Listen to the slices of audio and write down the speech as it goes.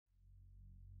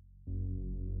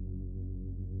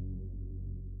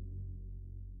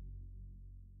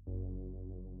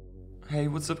Hey,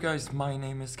 what's up guys? My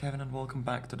name is Kevin and welcome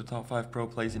back to the top 5 pro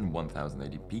plays in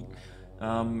 1080p.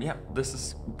 Yeah, this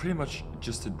is pretty much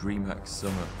just a DreamHack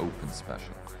Summer Open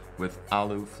special with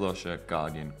Alu, Flusher,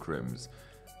 Guardian, Crims,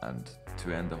 and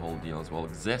to end the whole deal as well,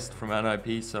 Exist from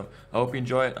NiP, so I hope you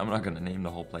enjoy it. I'm not gonna name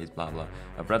the whole plays, blah blah.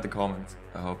 I've read the comments,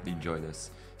 I hope you enjoy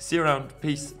this. See you around,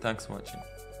 peace, thanks for watching.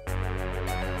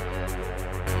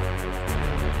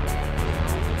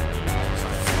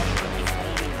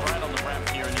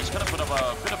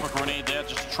 A bit of a grenade there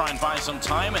just to try and buy some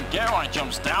time, and Gerard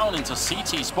jumps down into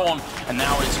CT spawn, and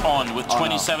now it's on with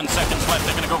 27 seconds left.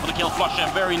 They're going to go for the kill. Flusher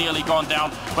very nearly gone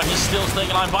down, but he's still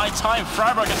staying alive by time.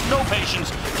 Freiburg has no patience,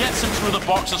 gets him through the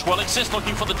box as well. Exist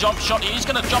looking for the jump shot. He's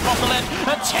going to jump off the ledge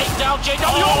and take down JW.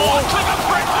 Oh, one click of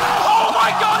brick. Oh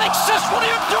my god, Exist, what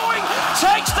are you doing?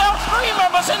 Takes down 3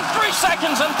 members in 3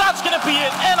 seconds, and that's going to be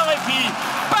it. NiP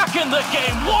back in the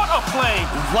game. What a play.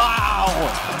 Wow,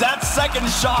 that second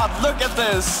shot, look at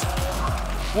this.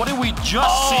 What did we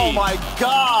just see? Oh my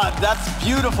god, that's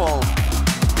beautiful.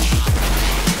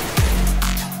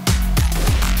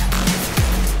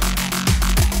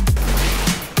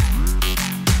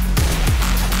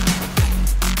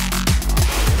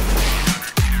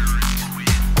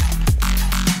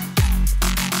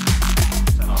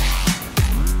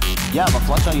 Yeah, but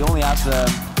Flusher, he only has the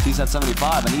CSAT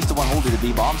 75, and he's the one holding the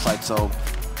B bomb site, so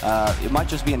it might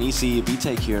just be an easy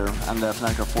B-take here, and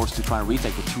Fnatic are forced to try and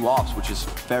retake with 2 ops, which is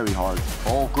very hard.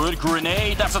 Oh, good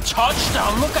grenade. That's a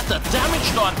touchdown. Look at the damage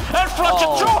done. And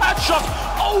Flusher, 2 headshots.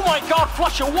 Oh my god,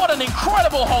 Flusher, what an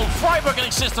incredible hold. Freiburg and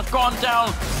Exist have gone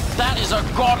down. That is a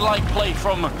godlike play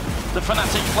from the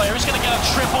Fnatic player. He's going to get a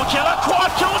triple kill, a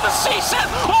quad kill with the C-set.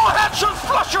 Oh, headshot.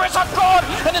 Flusher is a god,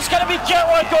 and it's going to be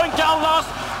Gerard going down last.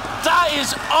 That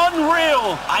is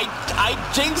unreal. I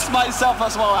jinxed myself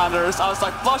as well, Anders. I was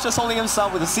like, Flusher's holding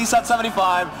himself with a CSAT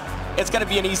 75. It's gonna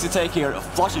be an easy take here.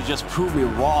 Flusher just proved me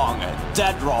wrong,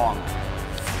 dead wrong.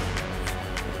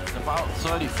 About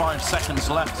 35 seconds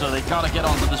left, so they gotta get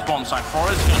onto this bomb site.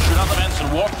 Forrest gonna shoot out the vents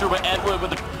and walk through with Edward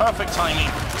with the perfect timing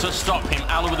to stop him.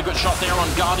 Alu with a good shot there on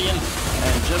Guardian,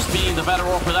 and just being the better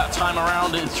offer that time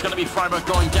around. It's gonna be Freiburg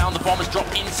going down. The bomb is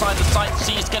dropped inside the site.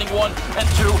 C is getting 1 and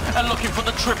 2 and looking for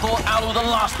the triple. Alu, the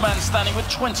last man standing with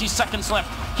 20 seconds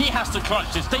left. He has to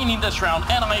clutch this. They need this round.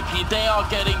 NiP, they are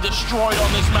getting destroyed on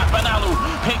this map, and Alu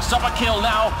picks up a kill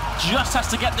now. Just has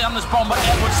to get down this bomb, but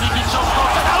Edward sneaking so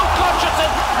close, and Alu clutches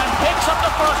it and picks up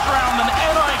the first round, and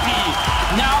NiP,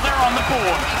 now they're on the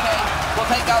board.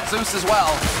 We'll take out Zeus as well.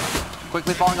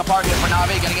 Quickly falling apart here for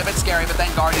Navi, getting a bit scary, but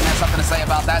then Guardian has something to say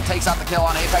about that. Takes out the kill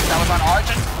on Apex, that was on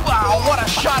Argent. Wow, what a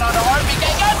shot on RPK,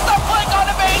 gets the flick on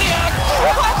the Maniac!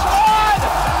 That's one!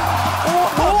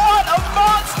 What a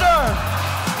monster!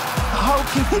 How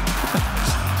can he...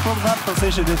 From that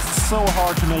position, it's so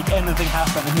hard to make anything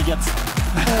happen, and he gets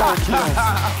 4 kills.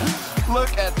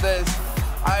 Look at this.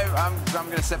 I'm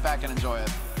gonna sit back and enjoy it.